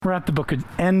We're at the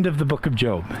end of the book of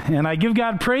Job, and I give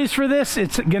God praise for this.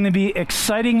 It's going to be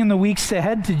exciting in the weeks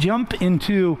ahead to jump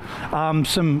into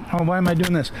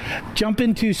Jump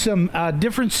into some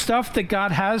different stuff that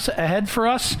God has ahead for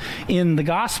us in the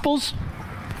Gospels.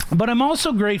 But I'm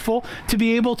also grateful to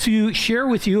be able to share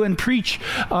with you and preach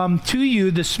to you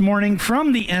this morning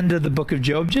from the end of the book of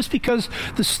Job, just because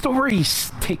the story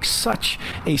takes such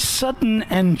a sudden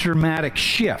and dramatic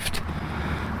shift.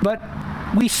 But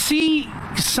we see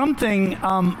something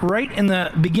right in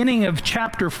the beginning of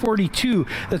chapter 42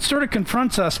 that sort of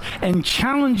confronts us and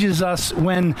challenges us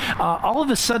when all of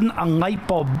a sudden a light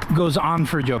bulb goes on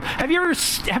for Job. Have you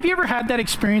ever had that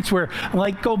experience where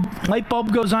light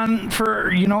bulb goes on for,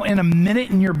 in a minute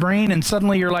in your brain, and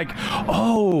suddenly you're like,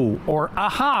 oh, or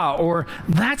aha, or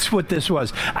that's what this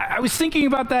was. I was thinking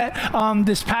about that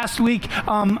this past week.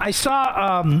 I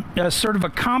saw a sort of a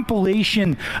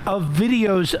compilation of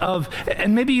videos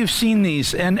and maybe you've seen these.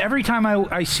 And every time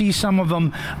I see some of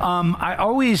them, I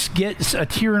always get a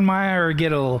tear in my eye, or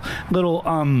get a little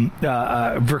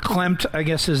verklempt, I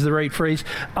guess is the right phrase.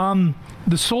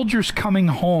 The soldiers coming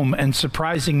home and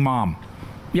surprising mom.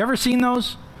 You ever seen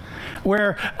those?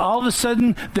 Where all of a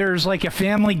sudden there's like a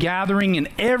family gathering and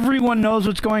everyone knows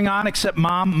what's going on except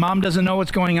mom. Mom doesn't know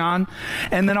what's going on.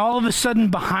 And then all of a sudden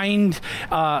behind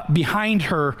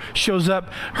her shows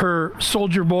up her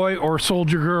soldier boy or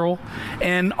soldier girl.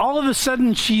 And all of a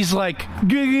sudden she's like,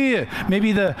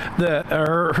 maybe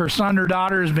her son or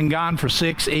daughter has been gone for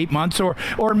 6-8 months.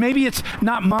 Or maybe it's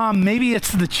not mom, maybe it's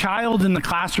the child in the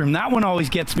classroom. That one always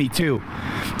gets me too.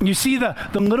 You see the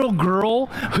little girl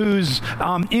who's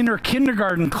in her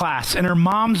kindergarten class, and her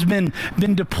mom's been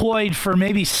deployed for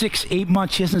maybe 6-8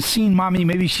 months. She hasn't seen mommy.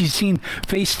 Maybe she's seen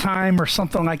FaceTime or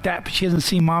something like that, but she hasn't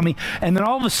seen mommy. And then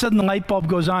all of a sudden the light bulb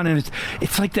goes on, and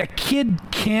it's like that kid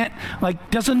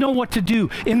doesn't know what to do.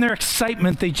 In their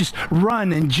excitement, they just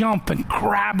run and jump and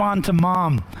grab onto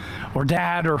mom or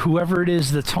dad or whoever it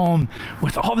is that's home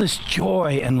with all this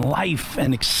joy and life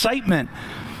and excitement.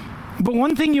 But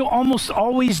one thing you'll almost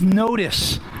always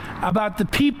notice about the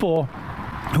people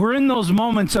who are in those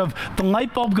moments of the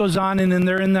light bulb goes on and then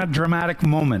they're in that dramatic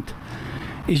moment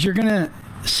is you're going to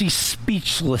see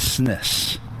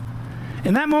speechlessness.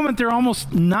 In that moment, they're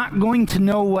almost not going to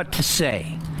know what to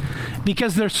say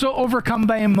because they're so overcome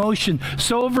by emotion,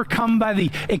 so overcome by the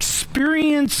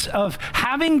experience of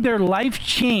having their life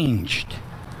changed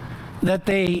that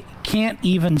they can't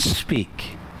even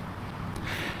speak.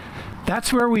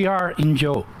 That's where we are in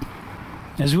Job.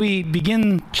 As we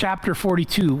begin chapter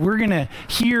 42, we're going to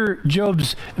hear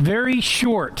Job's very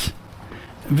short,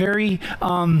 very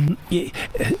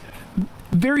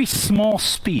small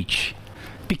speech,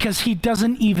 because he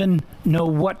doesn't even know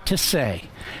what to say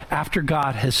after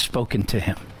God has spoken to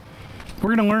him.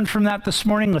 We're going to learn from that this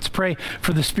morning. Let's pray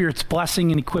for the Spirit's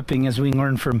blessing and equipping as we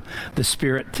learn from the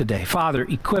Spirit today. Father,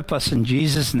 equip us in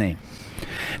Jesus' name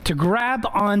to grab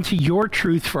onto your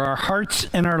truth for our hearts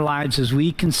and our lives as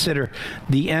we consider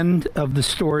the end of the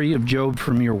story of Job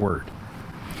from your word.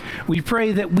 We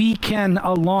pray that we can,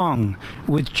 along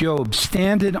with Job,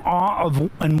 stand in awe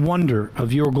of and wonder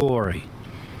of your glory.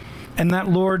 And that,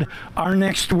 Lord, our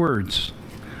next words,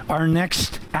 our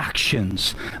next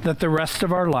actions, that the rest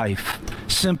of our life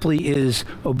simply is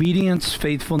obedience,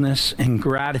 faithfulness, and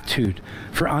gratitude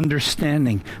for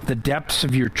understanding the depths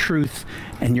of your truth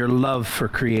and your love for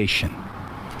creation.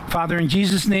 Father, in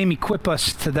Jesus' name, equip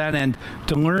us to that end,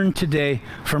 to learn today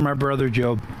from our brother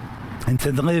Job, and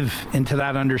to live into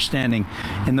that understanding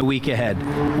in the week ahead.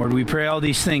 Lord, we pray all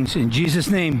these things in Jesus'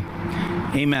 name.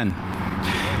 Amen.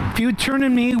 If you would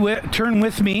turn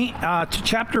with me to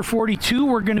chapter 42,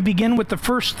 we're going to begin with the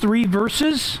first 3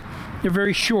 verses. They're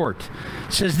very short.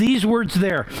 It says these words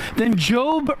there. Then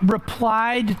Job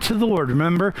replied to the Lord.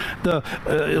 Remember, the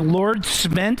Lord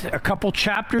spent a couple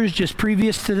chapters just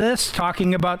previous to this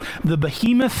talking about the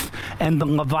behemoth and the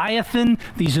leviathan,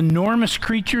 these enormous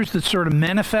creatures that sort of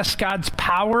manifest God's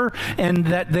power and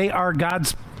that they are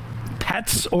God's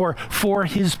pets or for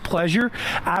his pleasure.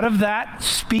 Out of that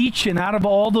speech and out of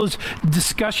all those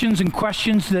discussions and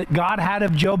questions that God had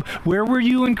of Job, where were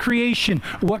you in creation?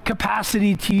 What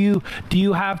capacity do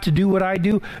you have to do what I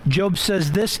do? Job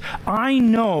says this, I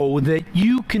know that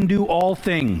you can do all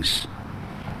things.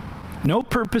 No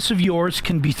purpose of yours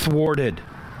can be thwarted.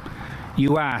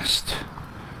 You asked,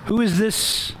 who is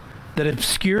this that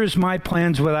obscures my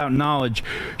plans without knowledge?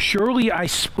 Surely I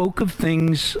spoke of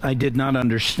things I did not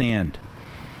understand,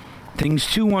 things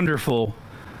too wonderful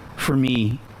for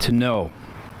me to know.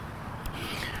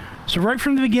 So right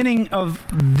from the beginning of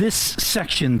this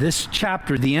section, this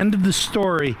chapter, the end of the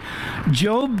story,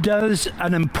 Job does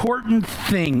an important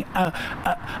thing,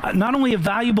 not only a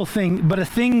valuable thing, but a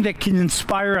thing that can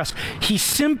inspire us. He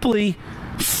simply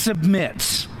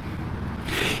submits.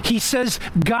 He says,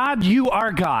 God, you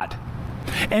are God,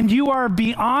 and you are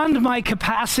beyond my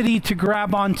capacity to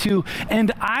grab onto,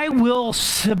 and I will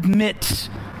submit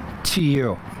to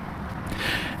you.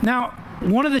 Now,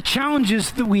 one of the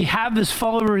challenges that we have as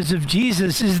followers of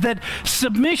Jesus is that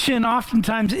submission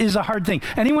oftentimes is a hard thing.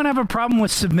 Anyone have a problem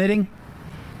with submitting?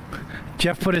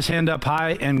 Jeff put his hand up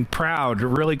high and proud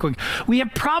really quick. We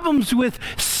have problems with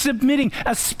submitting,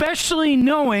 especially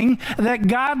knowing that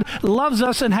God loves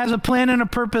us and has a plan and a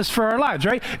purpose for our lives,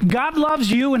 right? God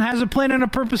loves you and has a plan and a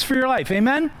purpose for your life.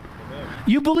 Amen?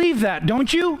 You believe that,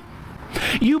 don't you?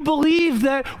 You believe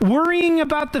that worrying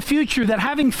about the future, that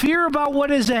having fear about what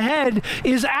is ahead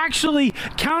is actually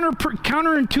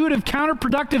counterintuitive,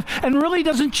 counterproductive, and really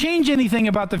doesn't change anything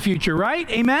about the future,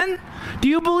 right? Amen? Do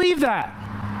you believe that?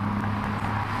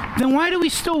 Then why do we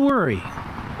still worry?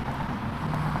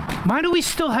 Why do we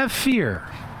still have fear?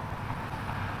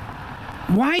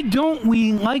 Why don't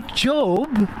we, like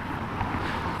Job,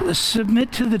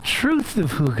 submit to the truth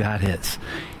of who God is?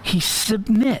 He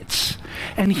submits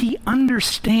and he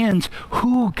understands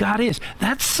who God is.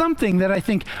 That's something that I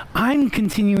think I'm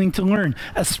continuing to learn,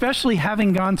 especially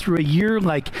having gone through a year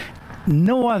like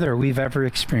no other we've ever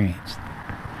experienced.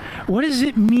 What does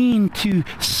it mean to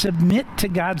submit to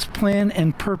God's plan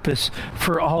and purpose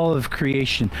for all of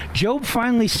creation? Job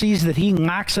finally sees that he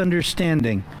lacks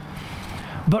understanding.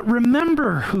 But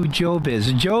remember who Job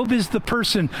is. Job is the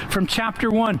person from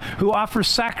chapter 1 who offers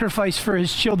sacrifice for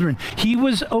his children. He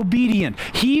was obedient.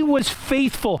 He was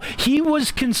faithful. He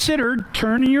was considered,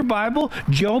 turn in your Bible,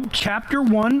 Job chapter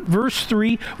 1, verse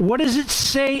 3. What does it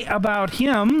say about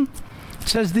him? It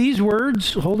says these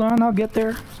words. Hold on, I'll get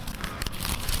there.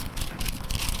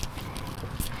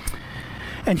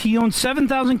 And he owned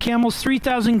 7,000 camels,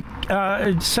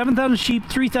 7,000 sheep,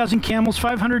 3,000 camels,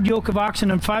 500 yoke of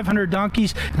oxen, and 500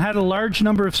 donkeys, and had a large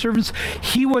number of servants.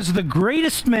 He was the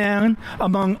greatest man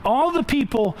among all the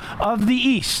people of the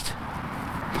East.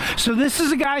 So this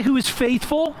is a guy who is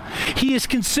faithful. He is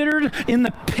considered in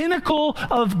the pinnacle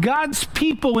of God's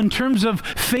people in terms of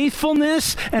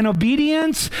faithfulness and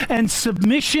obedience and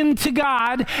submission to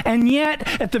God. And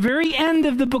yet, at the very end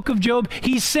of the book of Job,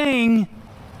 he's saying,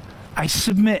 I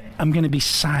submit, I'm going to be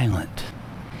silent.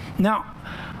 Now,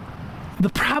 the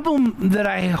problem that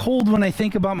I hold when I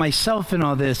think about myself in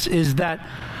all this is that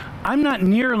I'm not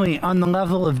nearly on the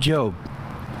level of Job.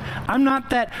 I'm not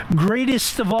that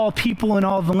greatest of all people in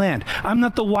all the land. I'm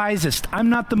not the wisest. I'm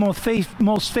not the most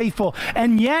faithful.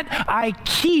 And yet, I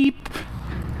keep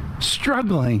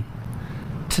struggling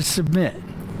to submit.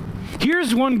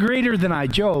 Here's one greater than I,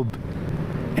 Job,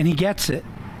 and he gets it,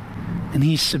 and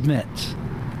he submits.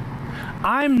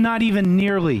 I'm not even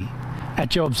nearly at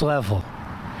Job's level,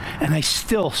 and I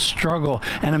still struggle,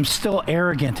 and I'm still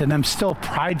arrogant, and I'm still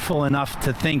prideful enough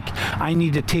to think I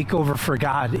need to take over for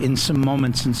God in some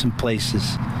moments and some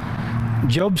places.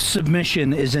 Job's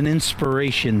submission is an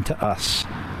inspiration to us.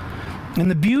 And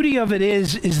the beauty of it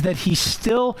is that he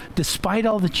still, despite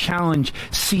all the challenge,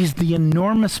 sees the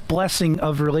enormous blessing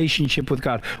of relationship with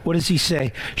God. What does he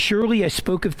say? Surely I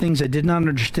spoke of things I did not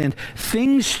understand,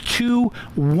 things too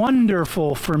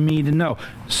wonderful for me to know.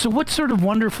 So what sort of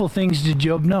wonderful things did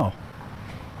Job know?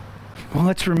 Well,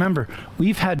 let's remember,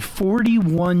 we've had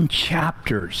 41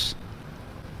 chapters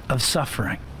of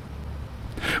suffering.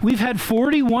 We've had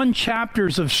 41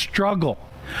 chapters of struggle.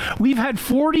 We've had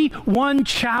 41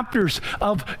 chapters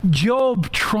of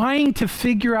Job trying to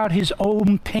figure out his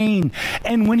own pain.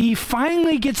 And when he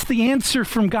finally gets the answer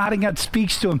from God and God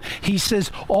speaks to him, he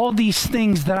says, all these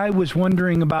things that I was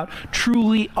wondering about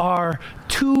truly are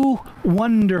too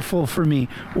wonderful for me.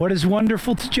 What is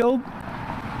wonderful to Job?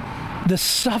 The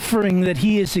suffering that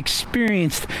he has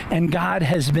experienced and God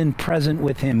has been present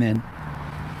with him in.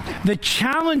 The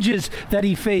challenges that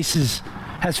he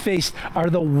has faced are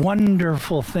the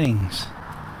wonderful things.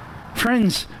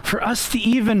 Friends, for us to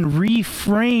even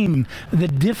reframe the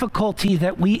difficulty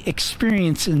that we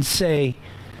experience and say,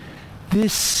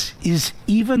 this is,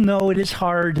 even though it is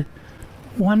hard,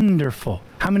 wonderful.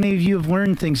 How many of you have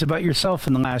learned things about yourself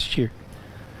in the last year?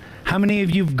 How many of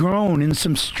you have grown in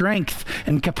some strength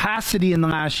and capacity in the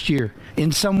last year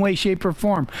in some way, shape, or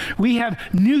form? We have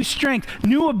new strength,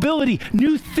 new ability,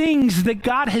 new things that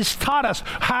God has taught us.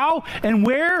 How and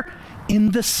where?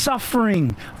 In the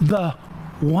suffering, the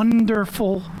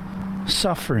wonderful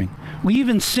suffering. We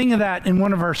even sing of that in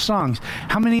one of our songs.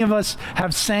 How many of us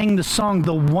have sang the song,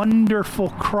 The Wonderful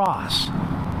Cross?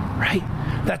 right?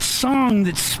 That song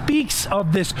that speaks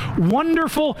of this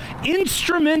wonderful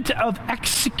instrument of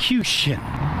execution.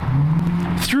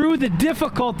 Through the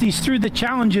difficulties, through the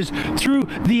challenges, through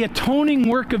the atoning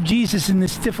work of Jesus in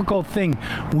this difficult thing,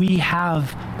 we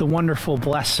have the wonderful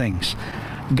blessings.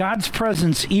 God's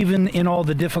presence, even in all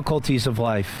the difficulties of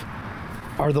life,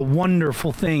 are the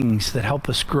wonderful things that help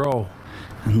us grow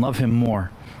and love him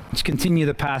more. Let's continue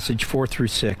the passage 4 through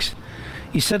 6.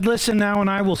 He said, "Listen now, and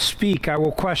I will speak. I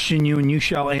will question you, and you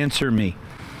shall answer me.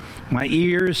 My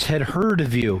ears had heard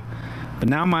of you, but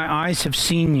now my eyes have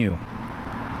seen you.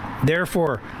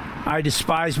 Therefore, I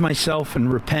despise myself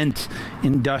and repent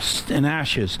in dust and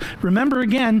ashes." Remember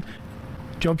again,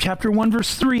 Job chapter 1,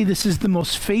 verse 3, this is the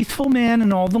most faithful man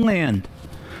in all the land.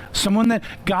 Someone that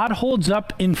God holds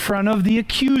up in front of the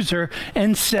accuser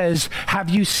and says, "Have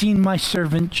you seen my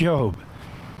servant Job?"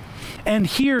 And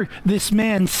here this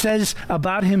man says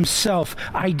about himself,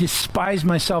 "I despise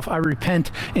myself, I repent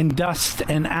in dust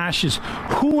and ashes."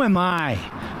 Who am I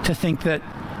to think that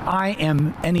I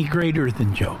am any greater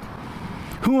than Job?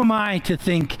 Who am I to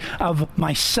think of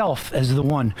myself as the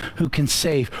one who can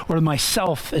save, or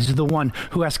myself as the one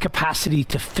who has capacity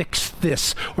to fix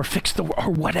this or fix the or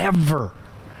whatever?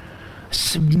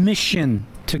 Submission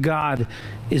to God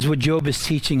is what Job is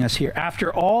teaching us here.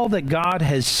 After all that God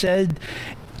has said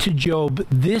to Job,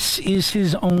 this is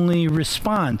his only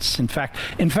response. In fact,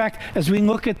 as we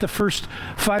look at the first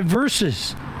 5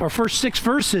 verses, or first 6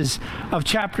 verses of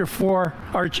chapter 4,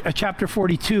 or chapter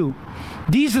 42,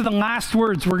 these are the last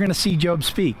words we're going to see Job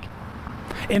speak.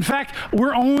 In fact,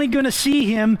 we're only going to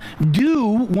see him do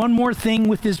one more thing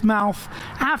with his mouth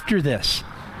after this.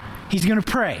 He's going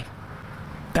to pray.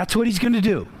 That's what he's going to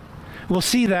do. We'll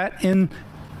see that in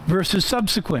verses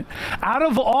subsequent. Out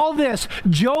of all this,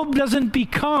 Job doesn't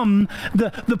become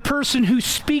the person who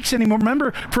speaks anymore.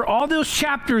 Remember, for all those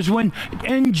chapters when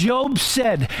Job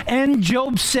said, and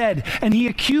he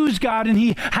accused God, and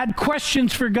he had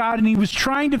questions for God, and he was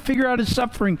trying to figure out his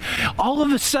suffering, all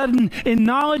of a sudden, in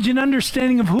knowledge and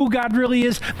understanding of who God really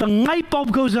is, the light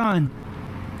bulb goes on,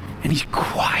 and he's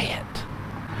quiet.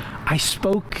 I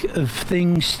spoke of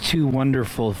things too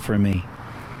wonderful for me.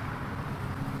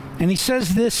 And he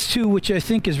says this too, which I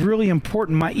think is really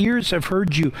important. My ears have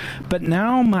heard you, but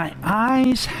now my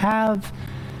eyes have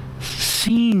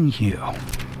seen you.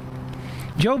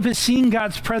 Job has seen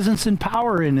God's presence and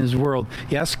power in his world.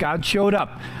 Yes, God showed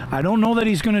up. I don't know that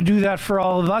he's going to do that for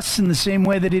all of us in the same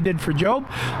way that he did for Job.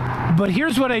 But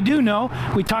here's what I do know.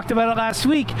 We talked about it last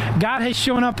week. God has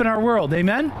shown up in our world.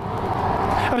 Amen?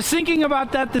 I was thinking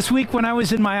about that this week when I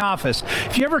was in my office.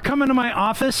 If you ever come into my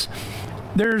office,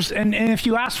 and if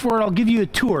you ask for it, I'll give you a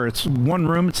tour. It's one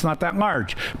room, it's not that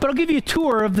large. But I'll give you a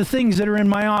tour of the things that are in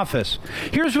my office.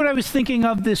 Here's what I was thinking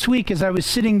of this week as I was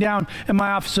sitting down in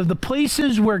my office, of the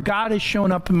places where God has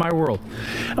shown up in my world.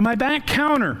 On my back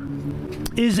counter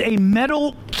is a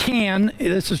metal can.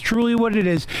 This is truly what it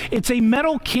is. It's a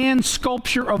metal can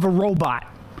sculpture of a robot.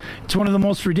 It's one of the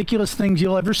most ridiculous things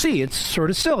you'll ever see. It's sort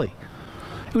of silly.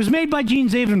 It was made by Gene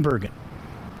Zavenbergen.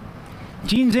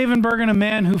 Gene Zavenbergen, a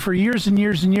man who for years and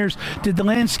years and years did the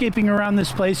landscaping around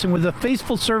this place and was a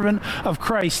faithful servant of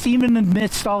Christ, even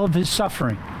amidst all of his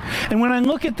suffering. And when I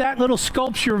look at that little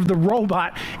sculpture of the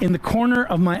robot in the corner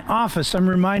of my office, I'm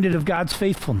reminded of God's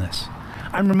faithfulness.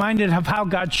 I'm reminded of how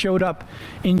God showed up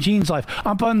in Gene's life.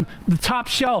 Up on the top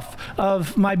shelf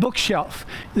of my bookshelf,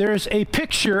 there's a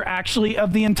picture, actually,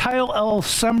 of the entire El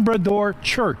Sembrador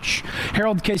Church.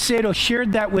 Harold Caicedo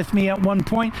shared that with me at one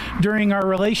point during our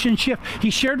relationship.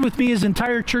 He shared with me his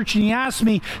entire church, and he asked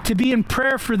me to be in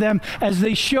prayer for them as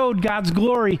they showed God's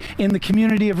glory in the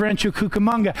community of Rancho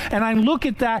Cucamonga. And I look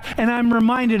at that, and I'm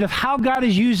reminded of how God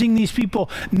is using these people,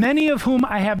 many of whom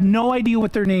I have no idea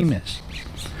what their name is.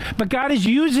 But God is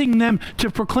using them to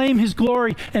proclaim his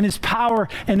glory and his power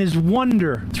and his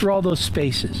wonder through all those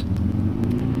spaces.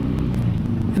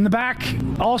 In the back,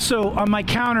 also on my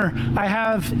counter, I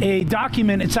have a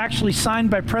document. It's actually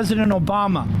signed by President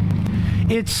Obama.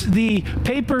 It's the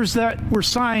papers that were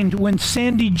signed when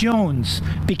Sandy Jones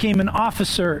became an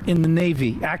officer in the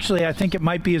Navy. Actually, I think it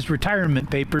might be his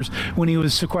retirement papers when he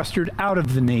was sequestered out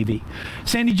of the Navy.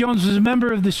 Sandy Jones was a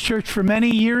member of this church for many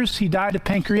years. He died of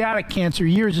pancreatic cancer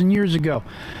years and years ago.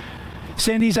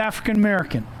 Sandy's African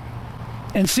American.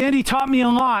 And Sandy taught me a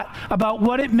lot about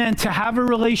what it meant to have a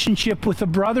relationship with a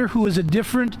brother who is a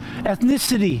different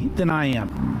ethnicity than I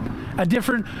am, a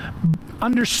different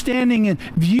understanding and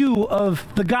view of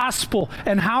the gospel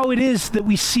and how it is that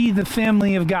we see the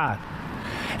family of God.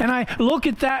 And I look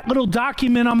at that little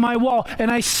document on my wall,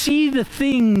 and I see the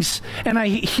things, and I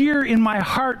hear in my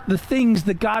heart the things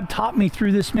that God taught me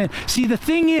through this man. See, the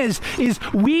thing is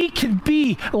we could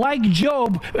be like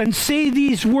Job and say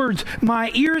these words,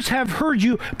 my ears have heard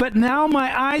you, but now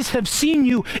my eyes have seen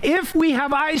you, if we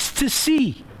have eyes to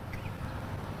see.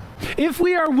 If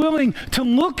we are willing to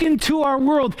look into our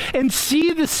world and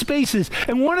see the spaces,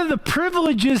 and one of the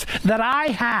privileges that I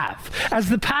have as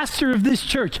the pastor of this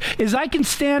church is I can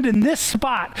stand in this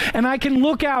spot and I can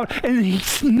look out and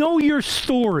know your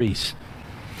stories.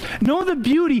 Know the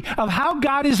beauty of how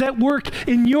God is at work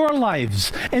in your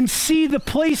lives and see the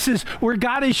places where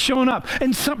God has shown up.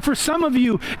 And for some of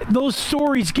you, those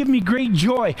stories give me great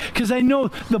joy because I know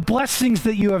the blessings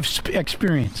that you have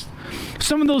experienced.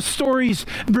 Some of those stories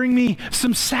bring me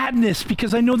some sadness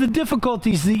because I know the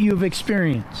difficulties that you've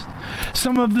experienced.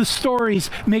 Some of the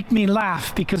stories make me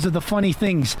laugh because of the funny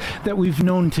things that we've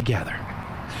known together.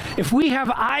 If we have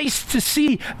eyes to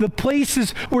see the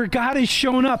places where God has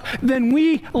shown up, then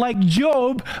we, like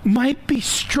Job, might be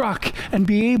struck and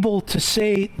be able to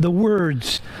say the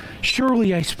words,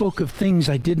 surely I spoke of things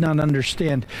I did not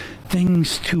understand,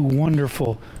 things too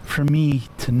wonderful for me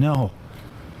to know.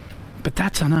 But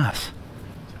that's on us.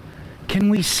 Can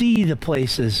we see the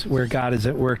places where God is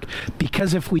at work?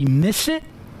 Because if we miss it,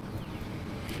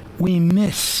 we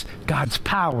miss God's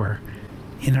power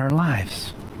in our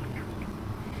lives.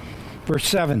 Verse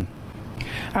 7.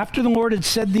 After the Lord had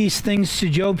said these things to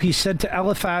Job, he said to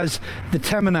Eliphaz the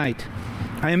Temanite,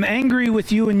 I am angry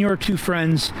with you and your two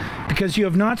friends because you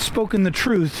have not spoken the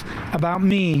truth about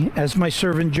me as my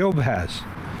servant Job has.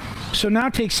 So now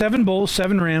take 7 bulls,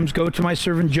 7 rams, go to my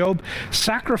servant Job,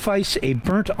 sacrifice a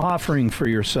burnt offering for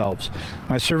yourselves.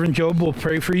 My servant Job will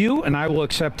pray for you, and I will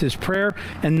accept his prayer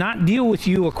and not deal with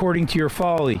you according to your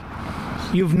folly.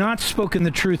 You have not spoken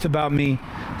the truth about me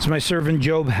as my servant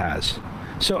Job has.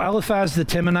 So Eliphaz the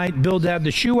Temanite, Bildad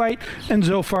the Shuhite, and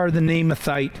Zophar the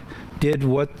Naamathite did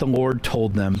what the Lord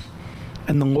told them,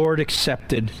 and the Lord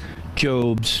accepted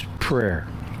Job's prayer.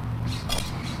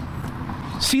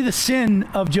 See, the sin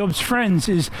of Job's friends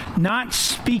is not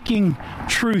speaking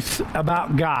truth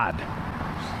about God.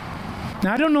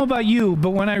 Now, I don't know about you,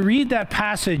 but when I read that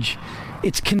passage,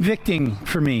 it's convicting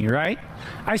for me, right?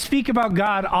 I speak about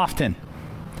God often.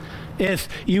 If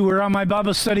you were on my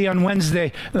Bible study on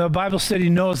Wednesday, the Bible study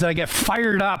knows that I get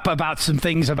fired up about some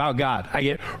things about God. I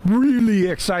get really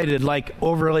excited, like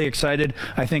overly excited.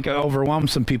 I think I overwhelm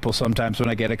some people sometimes when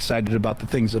I get excited about the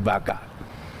things about God.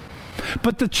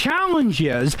 But the challenge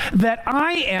is that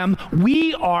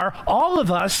we are, all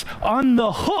of us, on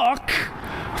the hook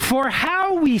for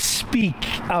how we speak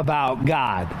about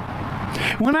God.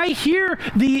 When I hear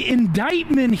the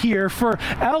indictment here for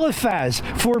Eliphaz,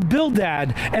 for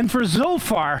Bildad, and for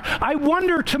Zophar, I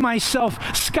wonder to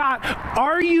myself, Scott,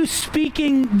 are you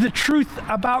speaking the truth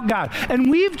about God? And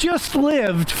we've just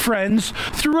lived, friends,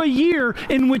 through a year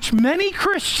in which many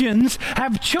Christians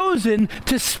have chosen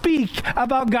to speak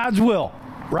about God's will,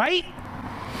 right?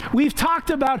 We've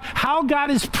talked about how God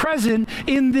is present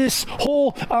in this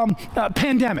whole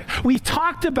pandemic. We've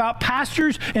talked about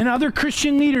pastors and other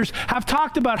Christian leaders have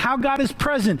talked about how God is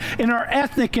present in our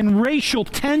ethnic and racial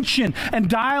tension and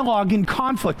dialogue and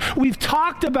conflict. We've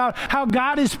talked about how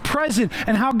God is present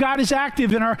and how God is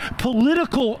active in our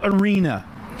political arena.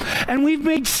 And we've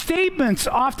made statements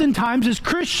oftentimes as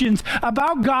Christians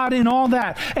about God and all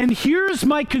that. And here's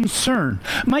my concern.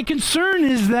 My concern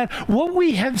is that what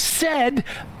we have said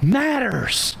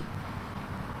matters.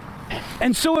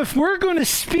 And so if we're going to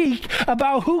speak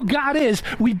about who God is,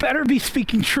 we better be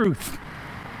speaking truth.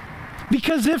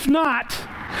 Because if not,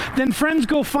 then friends,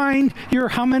 go find your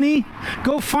how many?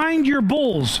 Go find your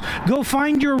bulls. Go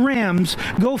find your rams.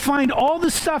 Go find all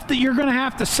the stuff that you're going to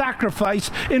have to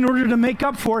sacrifice in order to make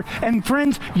up for it. And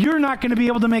friends, you're not going to be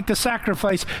able to make the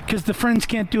sacrifice because the friends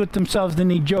can't do it themselves. They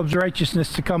need Job's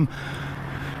righteousness to come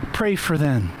pray for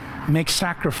them, make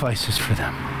sacrifices for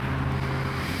them.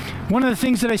 One of the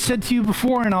things that I said to you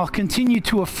before, and I'll continue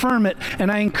to affirm it, and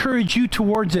I encourage you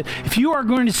towards it, if you are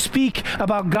going to speak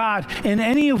about God and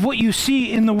any of what you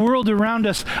see in the world around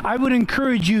us, I would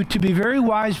encourage you to be very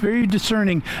wise, very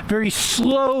discerning, very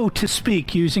slow to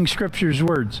speak using Scripture's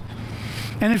words.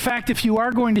 And in fact, if you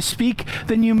are going to speak,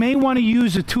 then you may want to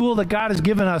use a tool that God has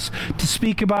given us to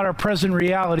speak about our present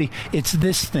reality. It's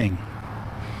this thing.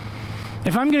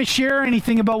 If I'm going to share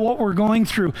anything about what we're going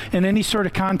through in any sort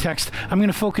of context, I'm going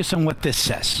to focus on what this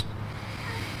says.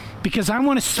 Because I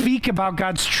want to speak about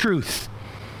God's truth.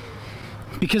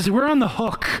 Because we're on the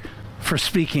hook for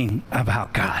speaking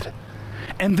about God.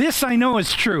 And this I know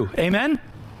is true. Amen?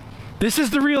 This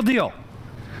is the real deal.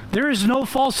 There is no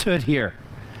falsehood here.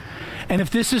 And if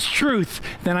this is truth,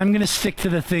 then I'm going to stick to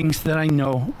the things that I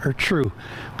know are true.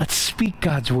 Let's speak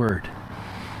God's word.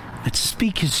 Let's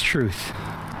speak his truth.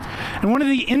 And one of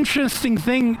the interesting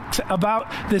things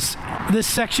about this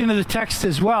section of the text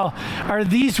as well are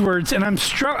these words, and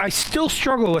I still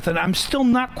struggle with it. I'm still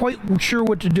not quite sure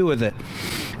what to do with it.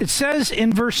 It says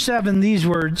in verse 7 these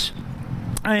words,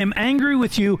 I am angry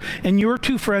with you and your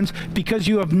two friends because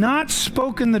you have not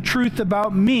spoken the truth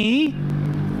about me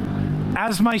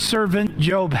as my servant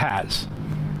Job has.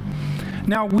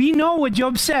 Now, we know what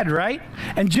Job said, right?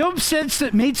 And Job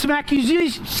made some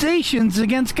accusations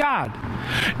against God.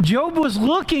 Job was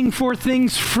looking for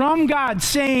things from God,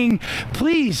 saying,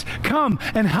 please come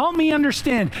and help me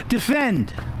understand.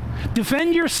 Defend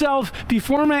yourself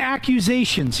before my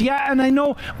accusations. Yeah, and I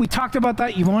know we talked about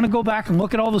that. You want to go back and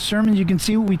look at all the sermons, you can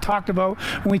see what we talked about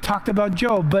when we talked about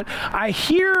Job. But I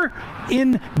hear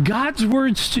in God's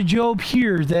words to Job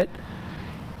here that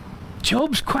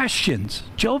Job's questions,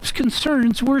 Job's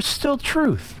concerns were still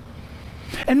truth.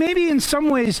 And maybe in some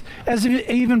ways, as I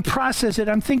even process it,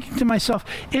 I'm thinking to myself,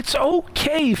 it's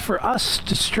okay for us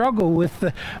to struggle with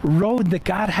the road that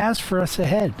God has for us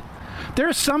ahead. There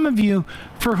are some of you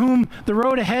for whom the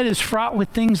road ahead is fraught with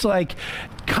things like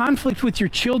conflict with your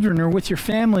children or with your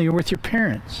family or with your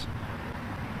parents.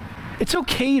 It's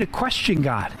okay to question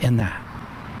God in that.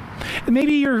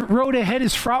 Maybe your road ahead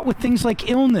is fraught with things like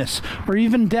illness or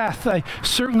even death. I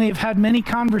certainly have had many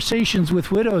conversations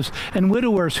with widows and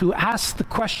widowers who ask the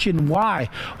question why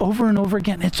over and over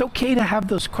again. It's okay to have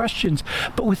those questions,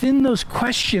 but within those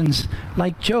questions,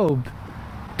 like Job,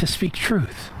 to speak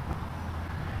truth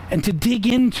and to dig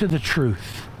into the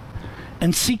truth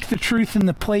and seek the truth in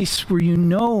the place where you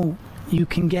know you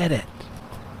can get it.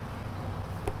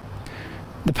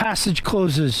 The passage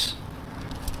closes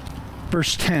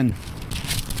verse 10.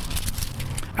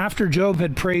 After Job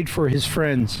had prayed for his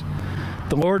friends,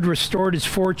 the Lord restored his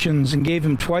fortunes and gave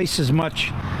him twice as much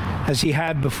as he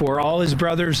had before. All his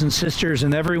brothers and sisters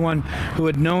and everyone who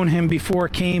had known him before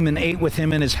came and ate with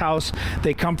him in his house.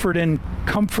 They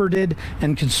comforted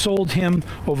and consoled him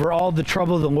over all the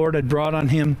trouble the Lord had brought on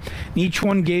him. Each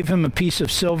one gave him a piece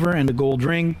of silver and a gold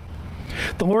ring.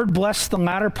 The Lord blessed the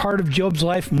latter part of Job's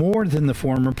life more than the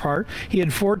former part. He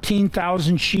had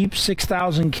 14,000 sheep,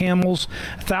 6,000 camels,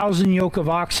 1,000 yoke of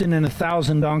oxen, and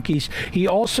 1,000 donkeys. He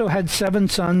also had 7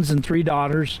 sons and 3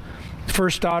 daughters. The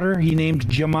first daughter he named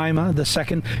Jemima, the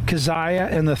second Keziah,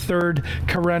 and the third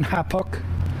Keren-happuch.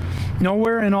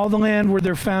 Nowhere in all the land were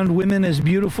there found women as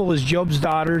beautiful as Job's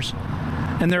daughters,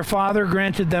 and their father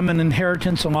granted them an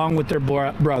inheritance along with their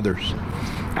brothers.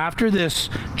 After this,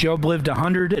 Job lived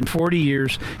 140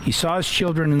 years. He saw his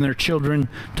children and their children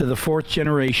to the 4th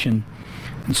generation.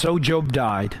 And so Job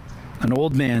died, an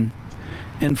old man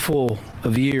and full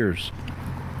of years.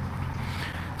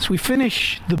 As we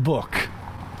finish the book,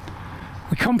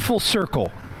 we come full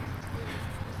circle.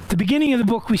 At the beginning of the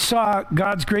book, we saw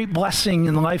God's great blessing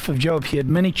in the life of Job. He had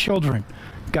many children.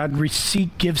 God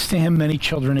gives to him many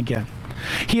children again.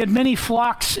 He had many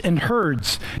flocks and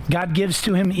herds. God gives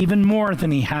to him even more than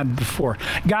he had before.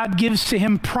 God gives to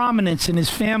him prominence in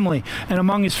his family and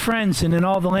among his friends and in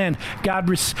all the land. God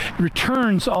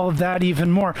returns all of that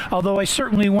even more. Although I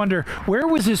certainly wonder, where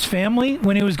was his family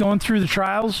when he was going through the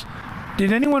trials?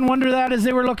 Did anyone wonder that as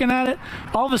they were looking at it?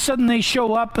 All of a sudden they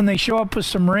show up and they show up with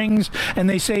some rings and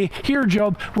they say, here,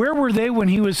 Job, where were they when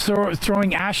he was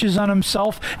throwing ashes on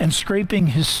himself and scraping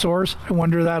his sores? I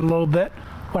wonder that a little bit.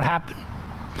 What happened?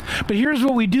 But here's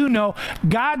what we do know.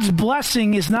 God's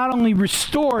blessing is not only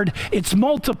restored, it's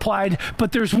multiplied,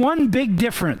 but there's one big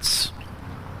difference.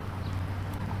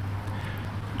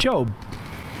 Job's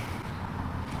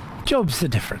the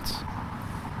difference.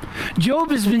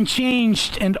 Job has been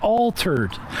changed and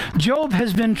altered. Job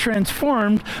has been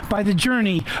transformed by the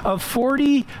journey of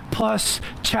 40 plus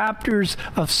chapters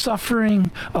of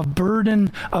suffering, of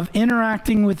burden, of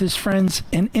interacting with his friends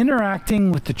and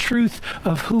interacting with the truth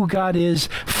of who God is,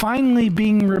 finally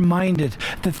being reminded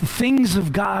that the things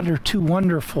of God are too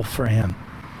wonderful for him.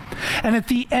 And at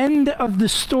the end of the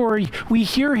story, we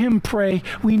hear him pray.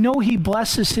 We know he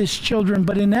blesses his children,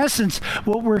 but in essence,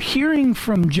 what we're hearing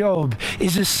from Job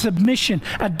is a submission,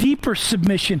 a deeper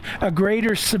submission, a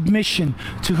greater submission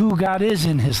to who God is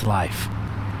in his life.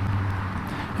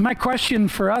 And my question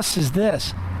for us is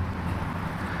this.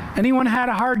 Anyone had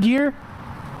a hard year?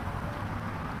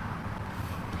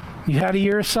 You had a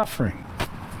year of suffering.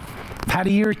 Had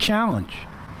a year of challenge.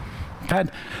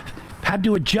 Had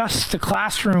to adjust the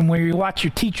classroom where you watch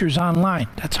your teachers online.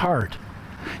 That's hard.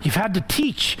 You've had to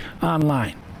teach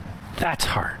online. That's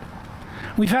hard.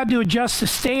 We've had to adjust to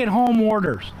stay-at-home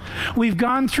orders. We've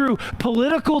gone through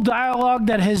political dialogue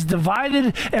that has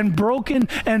divided and broken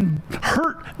and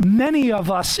hurt many of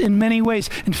us in many ways.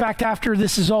 In fact, after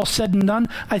this is all said and done,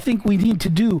 I think we need to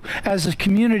do, as a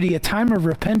community, a time of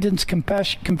repentance,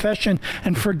 confession,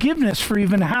 and forgiveness for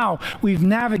even how we've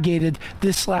navigated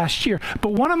this last year.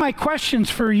 But one of my questions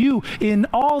for you in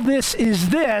all this is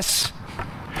this: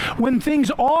 when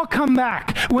things all come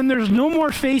back, when there's no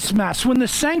more face masks, when the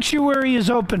sanctuary is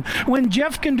open, when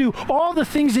Jeff can do all the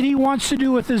things that he wants to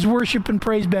do with his worship and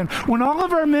praise band, when all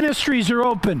of our ministries are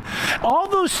open, all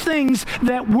those things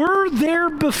that were there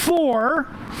before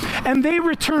and they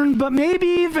return, but maybe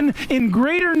even in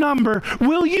greater number,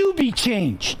 will you be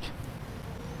changed?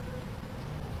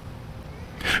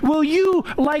 Will you,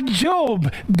 like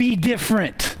Job, be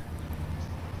different?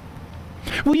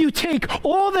 Will you take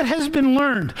all that has been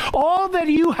learned, all that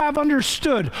you have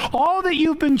understood, all that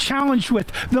you've been challenged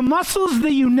with, the muscles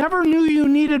that you never knew you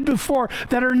needed before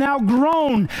that are now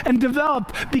grown and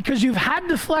developed because you've had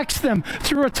to flex them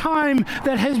through a time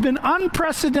that has been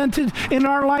unprecedented in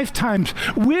our lifetimes?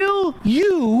 Will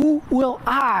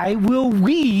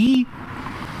we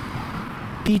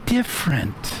be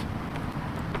different?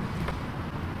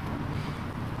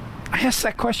 I asked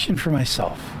that question for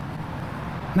myself.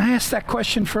 And I ask that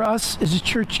question for us as a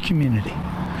church community.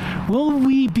 Will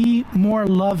we be more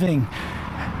loving?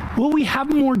 Will we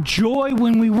have more joy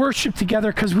when we worship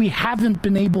together because we haven't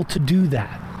been able to do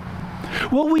that?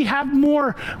 Will we have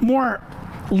more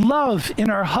love in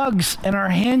our hugs and our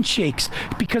handshakes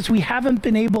because we haven't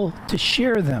been able to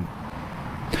share them?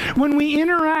 When we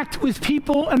interact with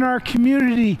people in our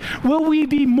community, will we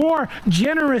be more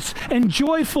generous and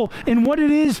joyful in what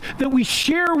it is that we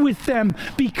share with them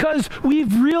because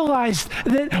we've realized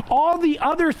that all the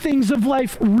other things of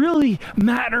life really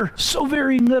matter so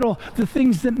very little? The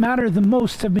things that matter the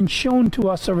most have been shown to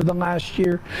us over the last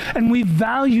year, and we've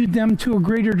valued them to a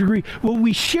greater degree. Will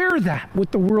we share that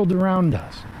with the world around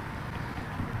us?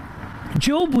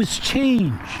 Job was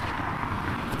changed.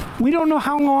 We don't know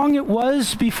how long it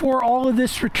was before all of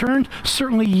this returned,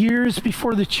 certainly years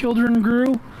before the children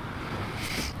grew.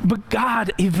 But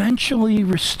God eventually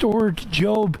restored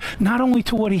Job not only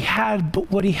to what he had,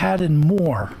 but what he had and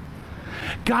more.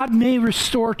 God may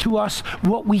restore to us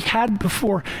what we had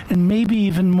before and maybe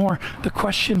even more. The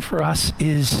question for us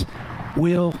is,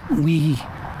 will we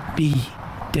be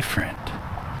different?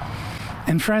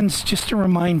 And friends, just a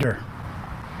reminder,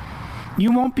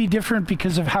 you won't be different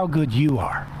because of how good you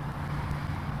are.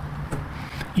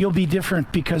 You'll be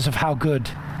different because of how good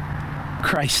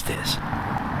Christ is.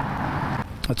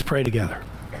 Let's pray together.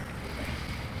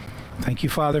 Thank you,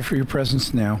 Father, for your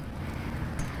presence now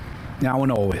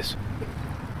and always.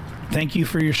 Thank you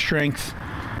for your strength,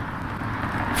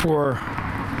 for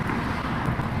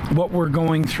what we're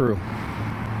going through.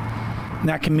 And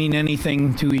that can mean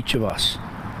anything to each of us.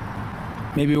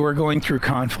 Maybe we're going through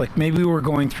conflict. Maybe we're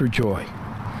going through joy.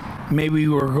 Maybe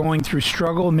we're going through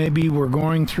struggle. Maybe we're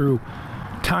going through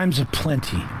times of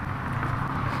plenty.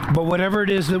 But whatever it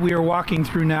is that we are walking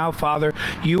through now, Father,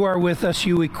 you are with us.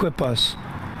 You equip us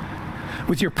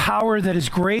with your power that is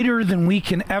greater than we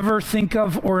can ever think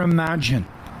of or imagine.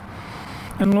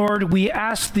 And Lord, we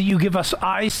ask that you give us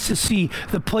eyes to see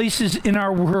the places in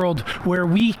our world where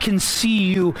we can see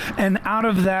you, and out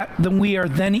of that, then we are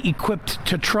then equipped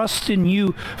to trust in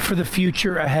you for the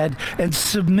future ahead and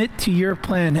submit to your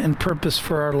plan and purpose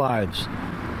for our lives.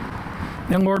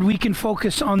 And Lord, we can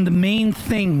focus on the main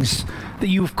things that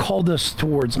you've called us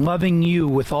towards: loving you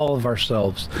with all of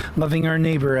ourselves, loving our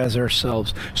neighbor as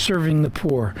ourselves, serving the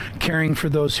poor, caring for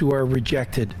those who are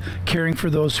rejected, caring for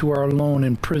those who are alone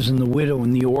in prison, the widow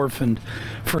and the orphaned,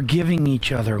 forgiving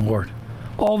each other, Lord.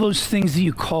 All those things that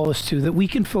you call us to, that we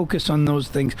can focus on those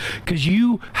things because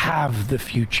you have the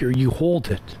future. You hold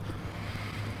it.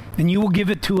 And you will give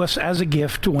it to us as a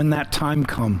gift when that time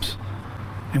comes.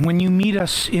 And when you meet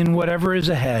us in whatever is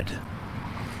ahead,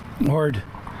 Lord,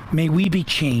 may we be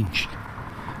changed.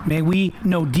 May we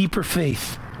know deeper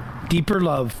faith, deeper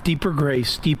love, deeper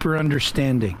grace, deeper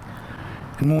understanding.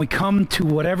 And when we come to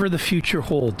whatever the future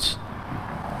holds,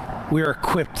 we are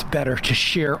equipped better to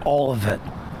share all of it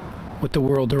with the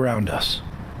world around us,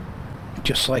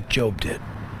 just like Job did.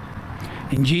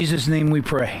 In Jesus' name we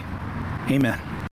pray. Amen.